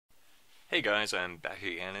Hey guys, I'm back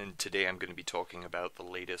again, and today I'm going to be talking about the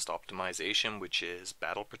latest optimization, which is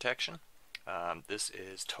battle protection. This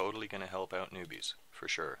is totally going to help out newbies, for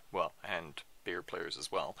sure. Well, and bigger players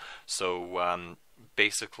as well. So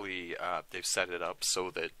basically, they've set it up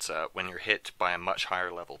so that when you're hit by a much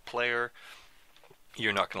higher level player,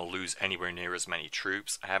 you're not going to lose anywhere near as many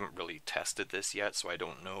troops. I haven't really tested this yet, so I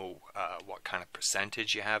don't know what kind of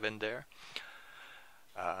percentage you have in there.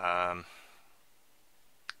 Um,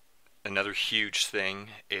 Another huge thing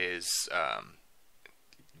is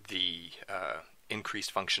the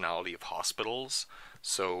increased functionality of hospitals.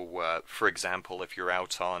 So, for example, if you're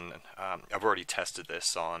out on, I've already tested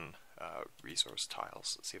this on resource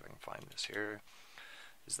tiles. Let's see if I can find this here.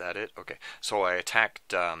 Is that it? Okay. So I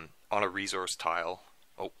attacked on a resource tile.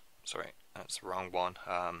 Oh, sorry, that's the wrong one.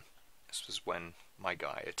 This was when my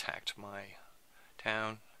guy attacked my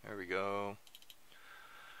town. There we go.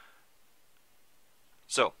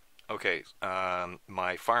 So, okay,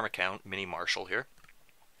 my farm account, Mini Marshall here,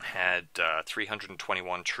 had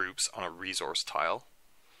 321 troops on a resource tile.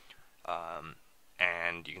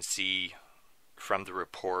 And you can see from the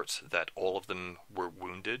report that all of them were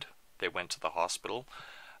wounded. They went to the hospital.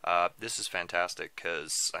 This is fantastic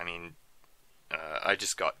because, I mean, I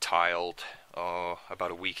just got tiled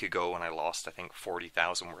about a week ago when I lost, I think,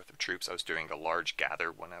 40,000 worth of troops. I was doing a large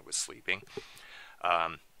gather when I was sleeping.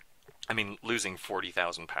 I mean, losing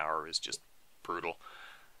 40,000 power is just brutal,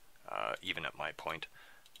 even at my point.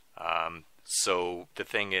 So the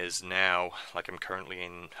thing is now, like I'm currently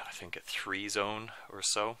in, I think, a 3 zone or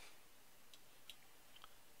so.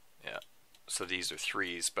 Yeah, so these are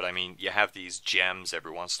 3s, but I mean, you have these gems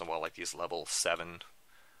every once in a while, like these level 7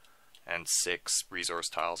 and 6 resource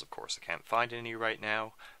tiles. Of course, I can't find any right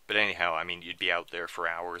now. But anyhow, I mean, you'd be out there for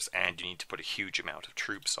hours, and you need to put a huge amount of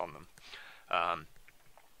troops on them.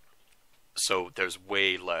 So there's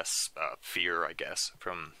way less fear, I guess,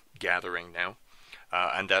 from gathering now.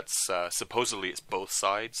 And that's supposedly it's both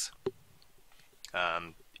sides.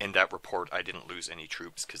 In that report, I didn't lose any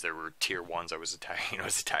troops because there were tier 1s I was attacking. I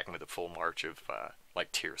was attacking with a full march of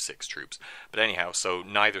like tier 6 troops. But anyhow, so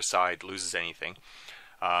neither side loses anything.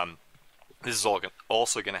 This is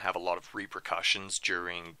also going to have a lot of repercussions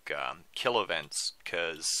during kill events,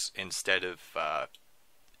 because instead of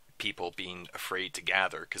people being afraid to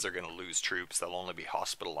gather because they're going to lose troops, they'll only be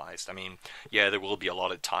hospitalized. I mean, yeah, there will be a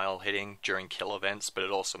lot of tile hitting during kill events, but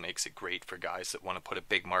it also makes it great for guys that want to put a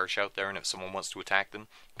big march out there, and if someone wants to attack them,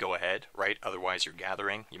 go ahead, right? Otherwise you're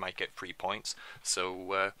gathering, you might get free points.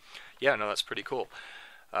 So yeah, no, that's pretty cool.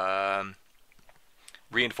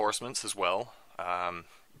 Reinforcements as well.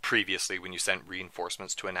 Previously, when you sent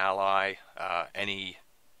reinforcements to an ally, any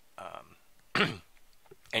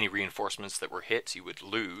reinforcements that were hit, you would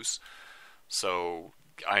lose. So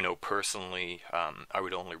I know personally, I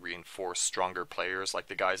would only reinforce stronger players, like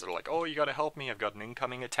the guys that are like, oh, you gotta help me, I've got an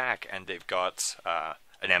incoming attack, and they've got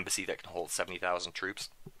an embassy that can hold 70,000 troops.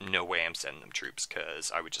 No way I'm sending them troops,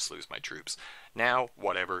 because I would just lose my troops. Now,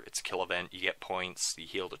 whatever, it's a kill event, you get points, you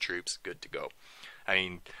heal the troops, good to go. I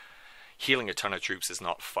mean, healing a ton of troops is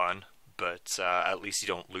not fun, but at least you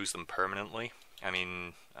don't lose them permanently. I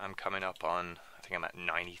mean, I'm coming up on, I think I'm at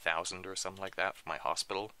 90,000 or something like that for my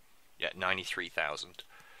hospital. Yeah, 93,000.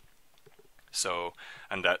 So,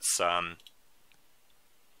 and that's,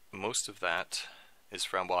 most of that is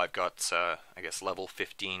from, well, I've got, I guess, level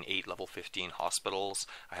 15, 8 level 15 hospitals.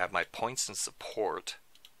 I have my points in support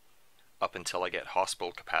up until I get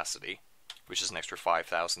hospital capacity, which is an extra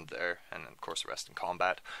 5,000 there, and of course the rest in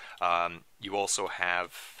combat. You also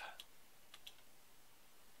have,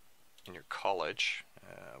 in your college,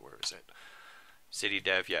 where is it? City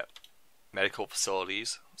Dev, yeah, medical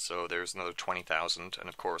facilities, so there's another 20,000, and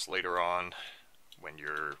of course later on, when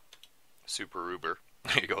you're super uber,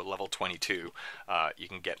 you go level 22, you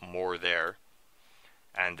can get more there.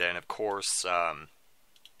 And then of course,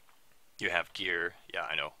 you have gear. Yeah,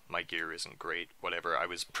 I know, my gear isn't great, whatever. I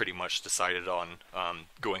was pretty much decided on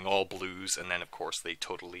going all blues, and then of course they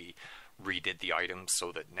totally redid the items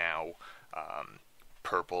so that now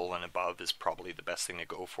purple and above is probably the best thing to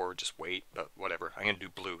go for. Just wait, but whatever. I'm going to do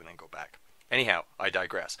blue and then go back. Anyhow, I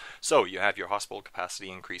digress. So you have your hospital capacity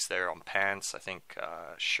increase there on pants. I think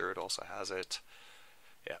shirt also has it.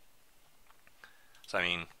 Yeah. So I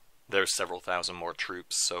mean, there's several thousand more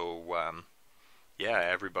troops. So yeah,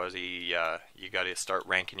 everybody, you got to start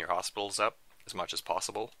ranking your hospitals up as much as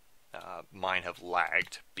possible. Mine have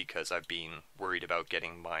lagged because I've been worried about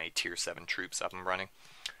getting my tier 7 troops up and running.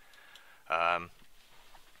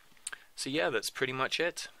 So yeah, that's pretty much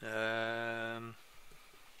it.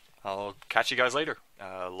 I'll catch you guys later.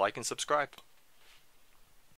 Like and subscribe.